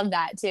 I love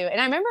that too. And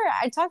I remember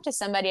I talked to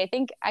somebody, I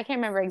can't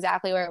remember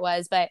exactly where it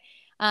was, but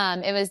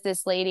it was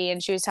this lady,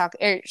 and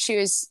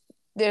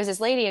there was this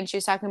lady, and she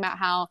was talking about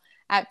how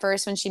at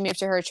first when she moved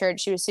to her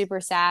church, she was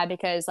super sad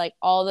because like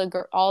all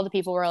the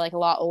people were like a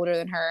lot older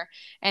than her,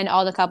 and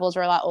all the couples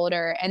were a lot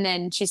older. And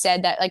then she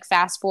said that like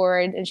fast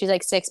forward, and she's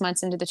like 6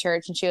 months into the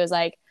church, and she was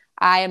like,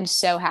 I am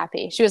so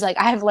happy. She was like,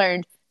 I have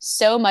learned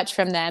so much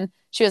from them.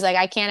 She was like,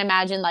 I can't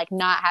imagine like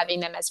not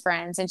having them as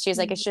friends. And she was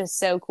like, it's just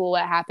so cool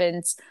what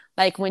happens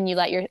like when you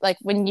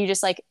when you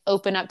just like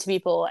open up to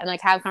people and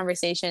like have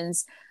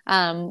conversations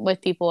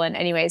with people. And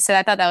anyways, so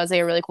I thought that was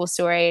like a really cool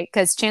story,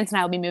 because Chance and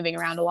I will be moving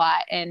around a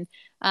lot, and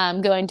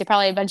going to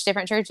probably a bunch of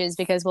different churches,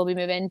 because we'll be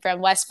moving from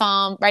West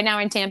Palm. Right now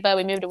we're in Tampa.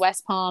 We moved to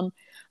West Palm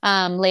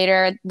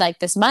later, like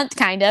this month,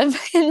 kind of.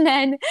 And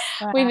then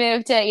we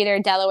moved to either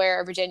Delaware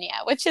or Virginia,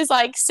 which is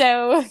like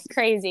so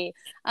crazy.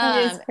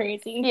 It is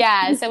crazy.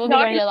 Yeah. So we'll be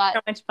going to a lot.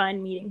 So much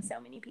fun meeting so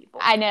many people.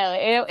 I know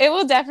it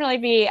will definitely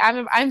be.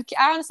 I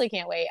honestly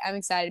can't wait. I'm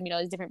excited to meet all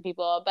these different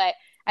people, but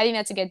I think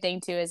that's a good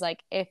thing too, is like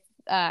if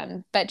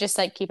but just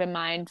like keep in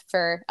mind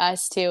for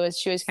us too, as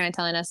she was kind of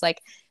telling us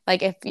like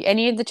if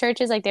any of the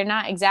churches, like they're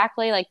not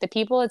exactly like the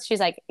people, she's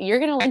like, you're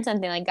gonna learn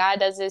something. Like God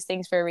does those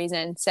things for a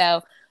reason.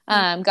 So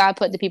God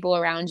put the people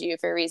around you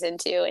for a reason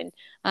too,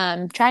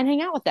 and try and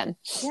hang out with them.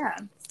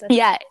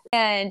 Yeah.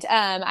 And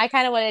I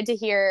kind of wanted to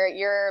hear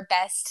your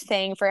best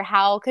thing for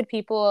how could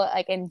people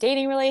like in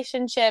dating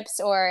relationships,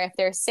 or if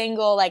they're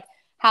single, like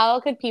how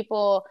could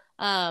people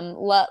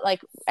like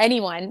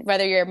anyone,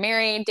 whether you're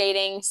married,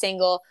 dating,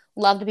 single,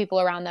 love the people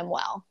around them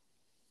well?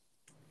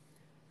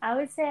 I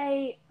would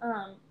say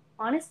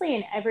honestly,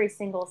 in every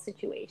single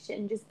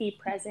situation, just be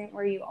present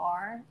where you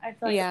are. I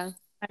feel like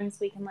sometimes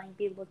we can like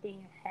be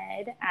looking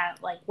ahead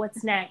at like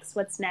what's next.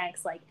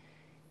 Like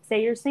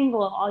say you're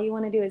single, all you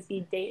want to do is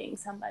be dating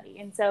somebody,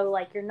 and so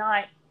like you're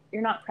not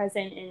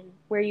present in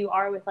where you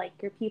are with like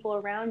your people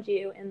around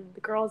you and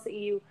the girls that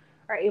you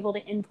are able to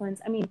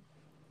influence. I mean,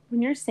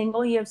 when you're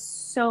single, you have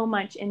so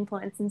much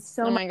influence and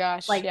so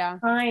much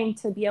time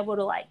to be able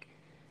to like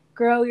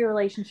grow your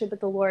relationship with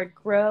the Lord,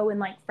 grow in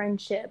like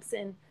friendships,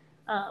 and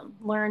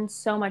learn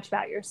so much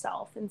about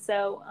yourself. And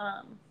so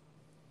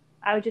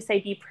I would just say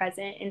be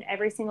present in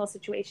every single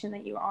situation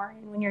that you are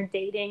in. When you're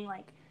dating,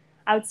 like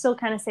I would still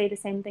kind of say the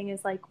same thing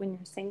as like when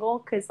you're single,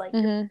 because like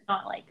you're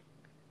not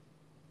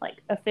like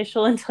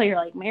official until you're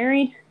like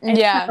married. It's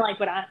kind of like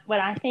what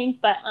I think,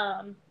 but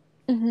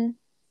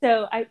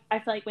so I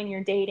feel like when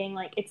you're dating,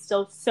 like it's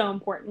still so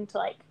important to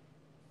like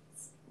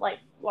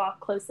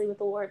walk closely with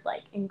the Lord,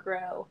 like, and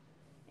grow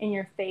in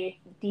your faith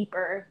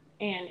deeper.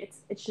 And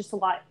it's just a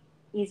lot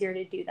easier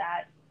to do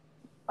that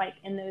like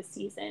in those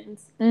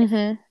seasons,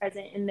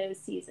 present in those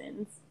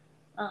seasons.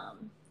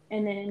 And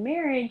then in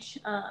marriage,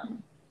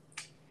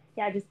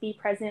 just be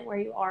present where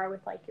you are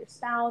with like your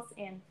spouse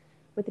and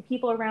with the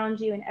people around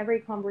you in every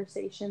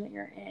conversation that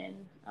you're in.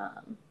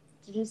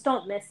 Just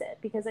don't miss it,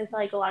 because I feel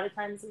like a lot of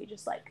times we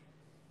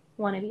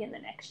want to be in the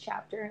next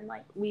chapter, and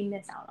like we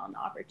miss out on the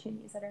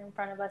opportunities that are in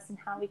front of us and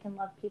how we can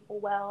love people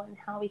well and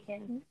how we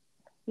can,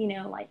 you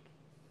know, like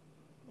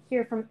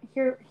hear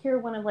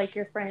one of like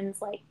your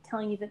friends like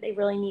telling you that they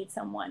really need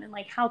someone, and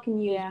like how can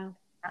you in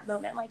that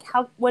moment, like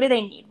what do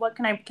they need, what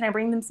can I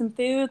bring them some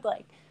food,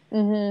 like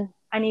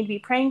I need to be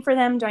praying for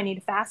them, do I need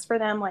to fast for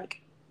them,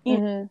 like you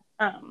know,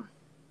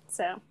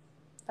 so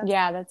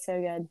that's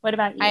so good. What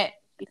about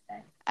you?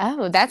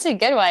 Oh, that's a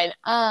good one.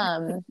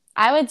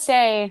 I would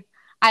say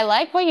I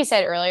like what you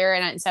said earlier,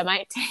 and so I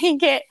might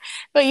take it.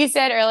 But you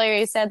said earlier,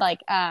 you said like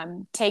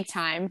take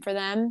time for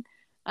them.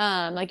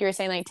 Like you were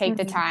saying, like take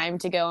the time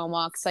to go on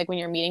walks, like when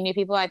you're meeting new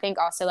people. I think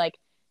also like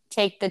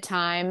take the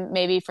time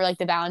maybe for like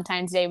the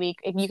Valentine's Day week.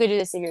 If you could do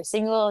this if you're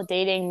single,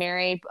 dating,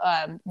 married,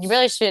 you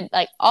really should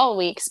like all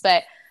weeks,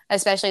 but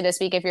especially this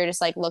week if you're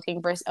just like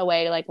looking for a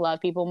way to like love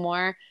people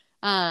more.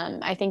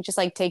 I think just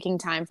like taking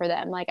time for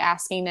them, like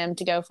asking them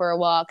to go for a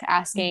walk,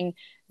 asking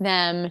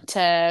them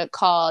to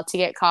call to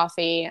get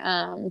coffee,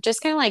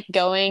 just kind of like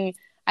going.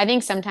 I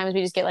think sometimes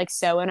we just get like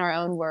so in our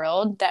own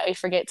world that we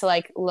forget to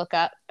like look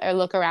up or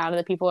look around at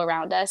the people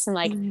around us and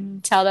like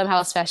tell them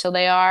how special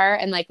they are.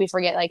 And like we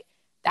forget like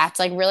that's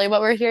like really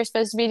what we're here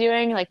supposed to be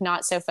doing, like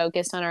not so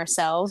focused on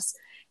ourselves.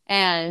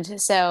 And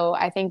so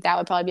I think that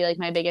would probably be like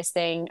my biggest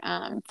thing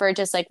for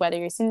just like whether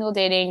you're single,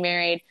 dating,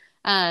 married,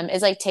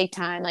 is like take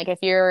time. Like if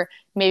you're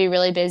maybe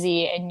really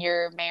busy and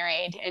you're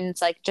married and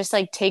it's like just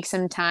like take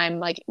some time,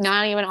 like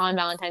not even on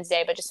Valentine's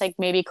Day, but just like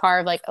maybe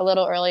carve like a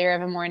little earlier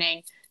of a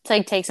morning to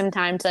like take some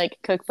time to like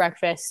cook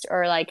breakfast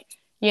or like,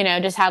 you know,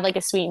 just have like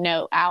a sweet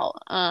note out.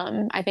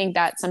 I think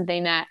that's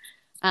something that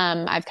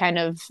I've kind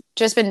of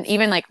just been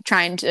even like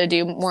trying to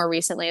do more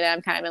recently that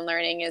I'm kind of been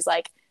learning is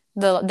like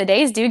the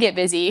days do get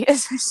busy,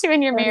 especially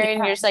when you're married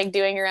and you're just like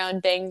doing your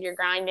own thing, you're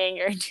grinding,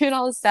 you're doing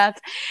all this stuff.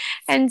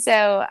 And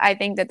so I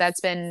think that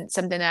that's been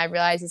something that I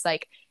realized is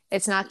like,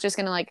 it's not just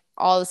going to like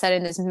all of a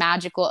sudden this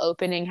magical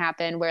opening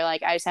happen where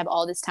like I just have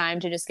all this time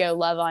to just go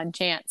love on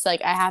Chance.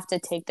 Like I have to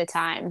take the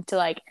time to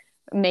like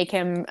make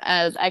him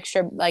a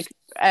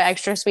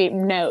extra sweet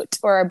note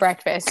or a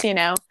breakfast, you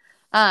know?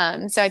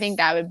 So I think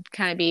that would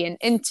kind of be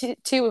and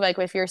too, like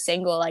if you're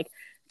single, like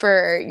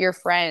for your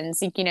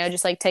friends, you know,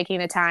 just like taking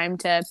the time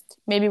to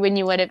maybe when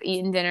you would have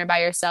eaten dinner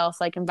by yourself,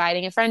 like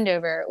inviting a friend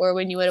over, or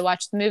when you would have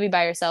watched the movie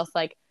by yourself,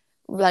 like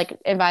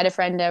invite a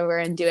friend over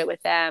and do it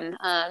with them.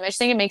 I just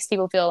think it makes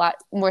people feel a lot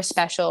more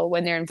special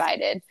when they're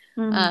invited.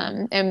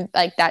 And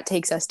like that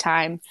takes us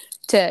time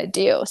to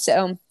do.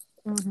 So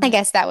I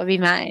guess that would be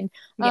mine.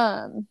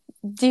 Yeah.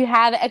 Do you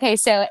have, okay,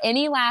 so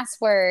any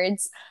last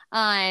words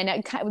on,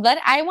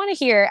 I want to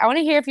hear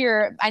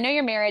if I know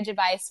your marriage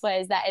advice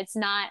was that it's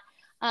not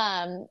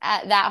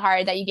that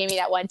hard that you gave me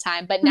that one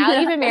time, but now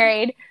that you've been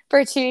married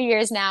for 2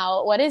 years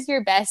now, what is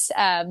your best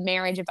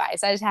marriage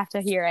advice? I just have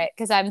to hear it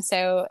because I'm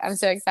so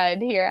excited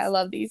to hear. I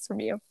love these from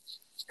you.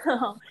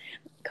 Oh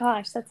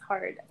gosh, that's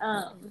hard.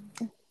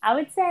 I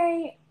would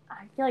say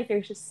I feel like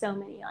there's just so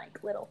many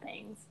like little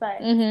things,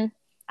 but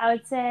I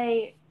would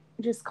say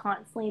just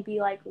constantly be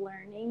like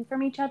learning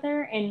from each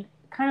other and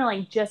kind of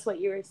like just what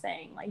you were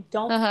saying, like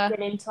don't get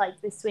into like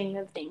the swing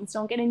of things,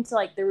 don't get into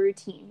like the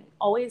routine,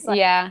 always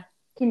like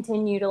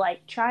continue to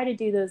like try to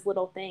do those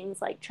little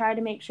things, like try to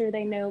make sure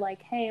they know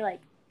like, hey,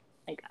 like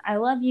I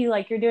love you,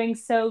 like you're doing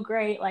so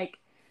great, like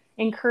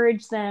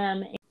encourage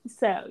them.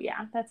 So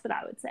yeah, that's what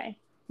I would say.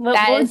 What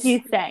would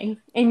you say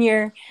in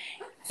your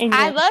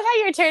I love how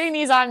you're turning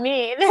these on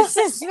me. This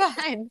is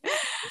fun.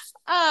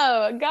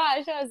 Oh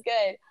gosh, that was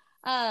good.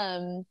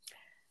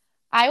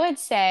 I would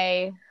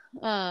say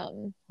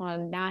well,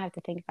 now I have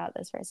to think about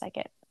this for a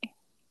second.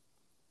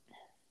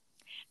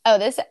 Oh,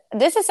 this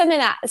is something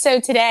that, so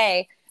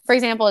today, for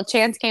example,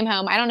 Chance came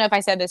home. I don't know if I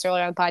said this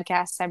earlier on the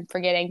podcast, I'm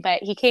forgetting,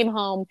 but he came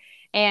home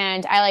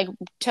and I like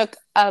took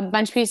a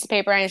bunch of pieces of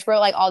paper and I just wrote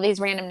like all these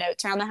random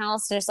notes around the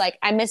house. Just like,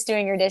 I miss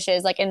doing your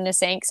dishes, like in the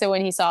sink. So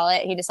when he saw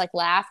it, he just like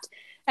laughed.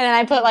 And then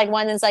I put like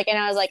one that's like, and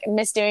I was like,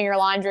 miss doing your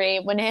laundry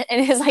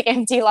in his like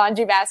empty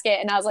laundry basket.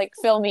 And I was like,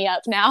 fill me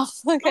up now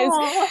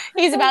because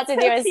he's about to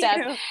do his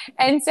stuff.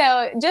 And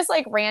so just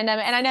like random.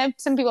 And I know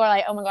some people are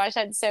like, oh my gosh,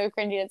 that's so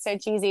cringy. That's so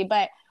cheesy.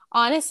 But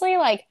honestly,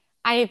 like,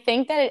 I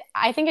think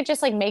it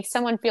just like makes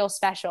someone feel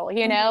special,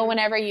 you know,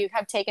 whenever you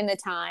have taken the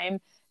time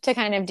to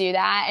kind of do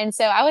that. And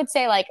so I would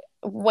say like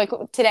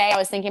today I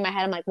was thinking in my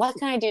head, I'm like, what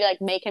can I do to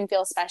like make him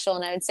feel special?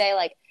 And I would say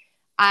like,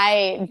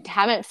 I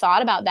haven't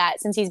thought about that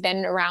since he's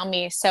been around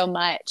me so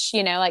much,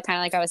 you know, like kind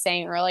of like I was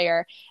saying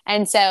earlier.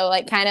 And so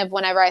like kind of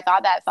whenever I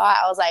thought that thought,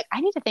 I was like,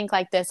 I need to think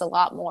like this a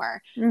lot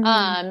more.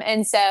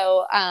 And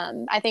so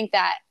I think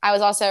that I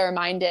was also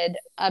reminded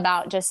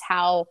about just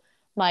how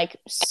like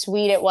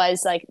sweet it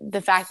was, like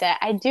the fact that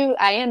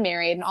I am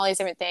married and all these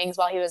different things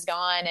while he was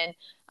gone,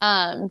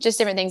 and just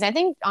different things. I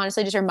think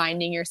honestly just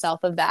reminding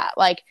yourself of that,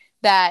 like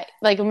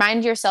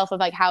remind yourself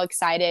of like how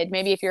excited,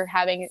 maybe if you're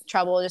having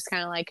trouble just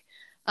kind of like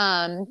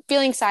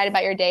feeling excited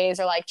about your days,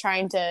 or like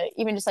trying to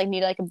even just like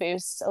need like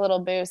a little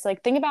boost,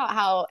 like think about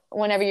how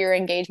whenever your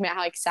engagement,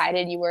 how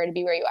excited you were to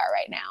be where you are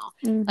right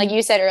now. Like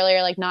you said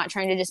earlier, like not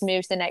trying to just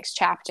move to the next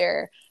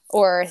chapter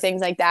or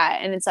things like that.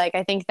 And it's like,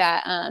 I think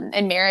that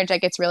in marriage,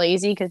 like it's really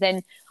easy because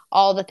then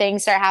all the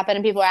things start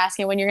happening. People are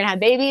asking when you're going to have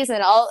babies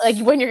and all like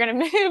when you're going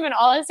to move and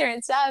all this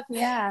different stuff.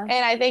 Yeah.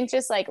 And I think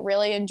just like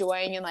really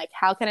enjoying and like,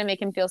 how can I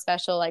make him feel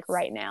special? Like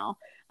right now,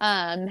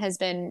 has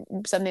been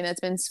something that's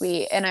been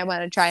sweet. And I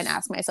want to try and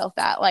ask myself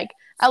that like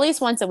at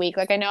least once a week.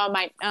 Like I know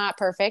I'm not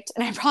perfect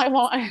and I probably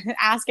won't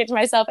ask it to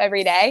myself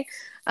every day.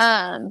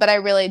 But I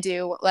really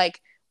do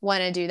like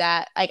want to do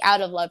that like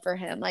out of love for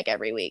him, like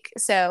every week.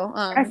 So,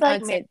 I feel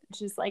like marriage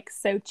is like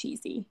so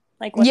cheesy.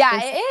 Like, yeah,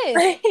 it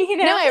is. You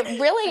know? No, it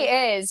really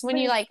is. When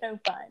you like, so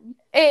fun.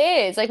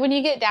 It is like when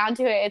you get down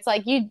to it, it's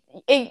like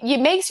it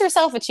makes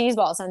yourself a cheese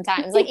ball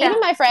sometimes. Like even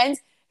my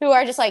friends who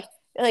are just like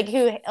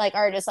who like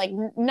are just like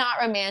not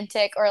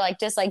romantic or like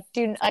just like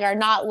do like are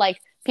not like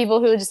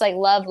people who just like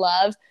love.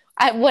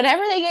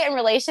 Whenever they get in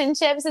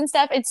relationships and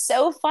stuff, it's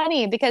so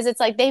funny because it's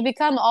like they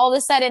become all of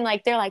a sudden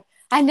like they're like,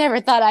 I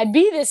never thought I'd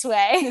be this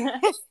way.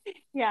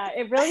 Yeah,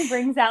 it really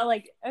brings out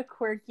like a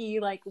quirky,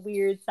 like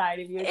weird side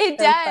of you. It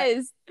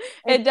does.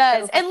 It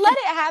does. And let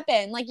it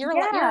happen. Like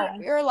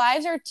your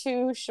lives are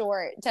too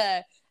short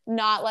to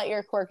not let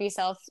your quirky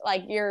self,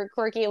 like your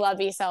quirky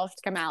lovey self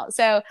come out.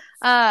 So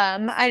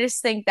I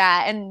just think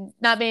that, and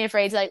not being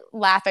afraid to like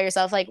laugh at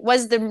yourself. Like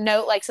was the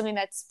note like something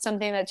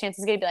that Chance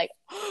is gonna be like,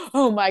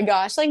 oh my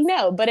gosh, like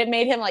no, but it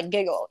made him like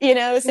giggle, you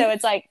know? So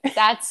it's like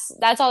that's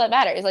all that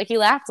matters. Like he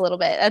laughed a little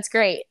bit. That's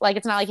great. Like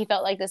it's not like he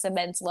felt like this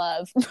immense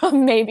love.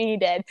 Maybe he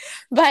did,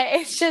 but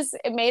it's just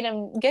it made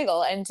him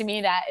giggle. And to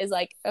me that is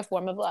like a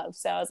form of love.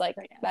 So I was like,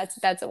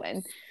 that's a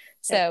win.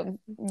 So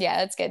yeah,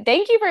 that's good.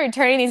 Thank you for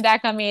turning these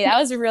back on me. That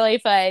was really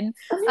fun.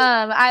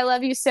 I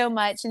love you so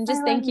much, and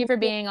just thank you for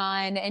being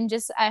on. And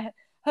just I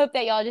hope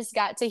that y'all just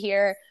got to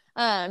hear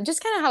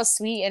just kind of how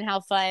sweet and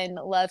how fun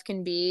love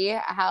can be,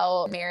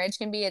 how marriage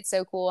can be. It's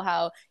so cool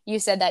how you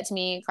said that to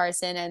me,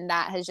 Carson, and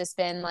that has just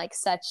been like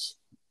such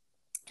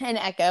an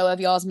echo of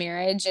y'all's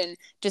marriage and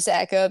just an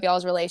echo of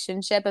y'all's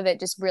relationship, of it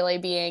just really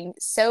being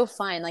so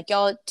fun. Like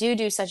y'all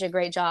do such a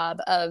great job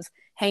of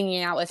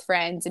hanging out with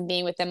friends and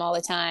being with them all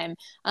the time.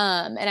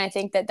 And I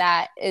think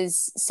that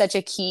is such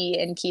a key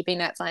in keeping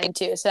that fun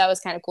too. So that was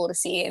kind of cool to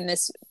see in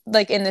this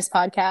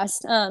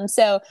podcast.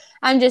 So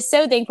I'm just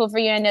so thankful for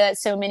you. I know that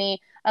so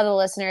many of the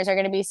listeners are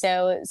going to be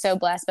so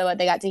blessed by what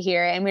they got to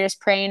hear. And we're just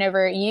praying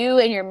over you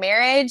and your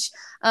marriage.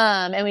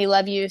 And we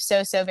love you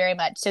so very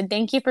much. So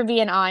thank you for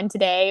being on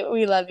today.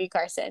 We love you,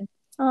 Carson.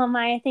 Oh,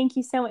 Maya, thank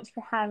you so much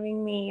for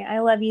having me. I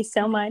love you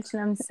so much,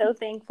 and I'm so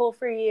thankful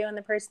for you and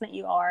the person that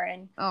you are.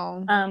 And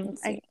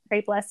I pray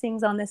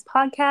blessings on this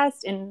podcast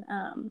and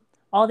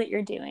all that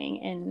you're doing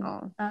in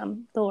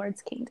the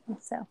Lord's kingdom.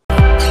 So.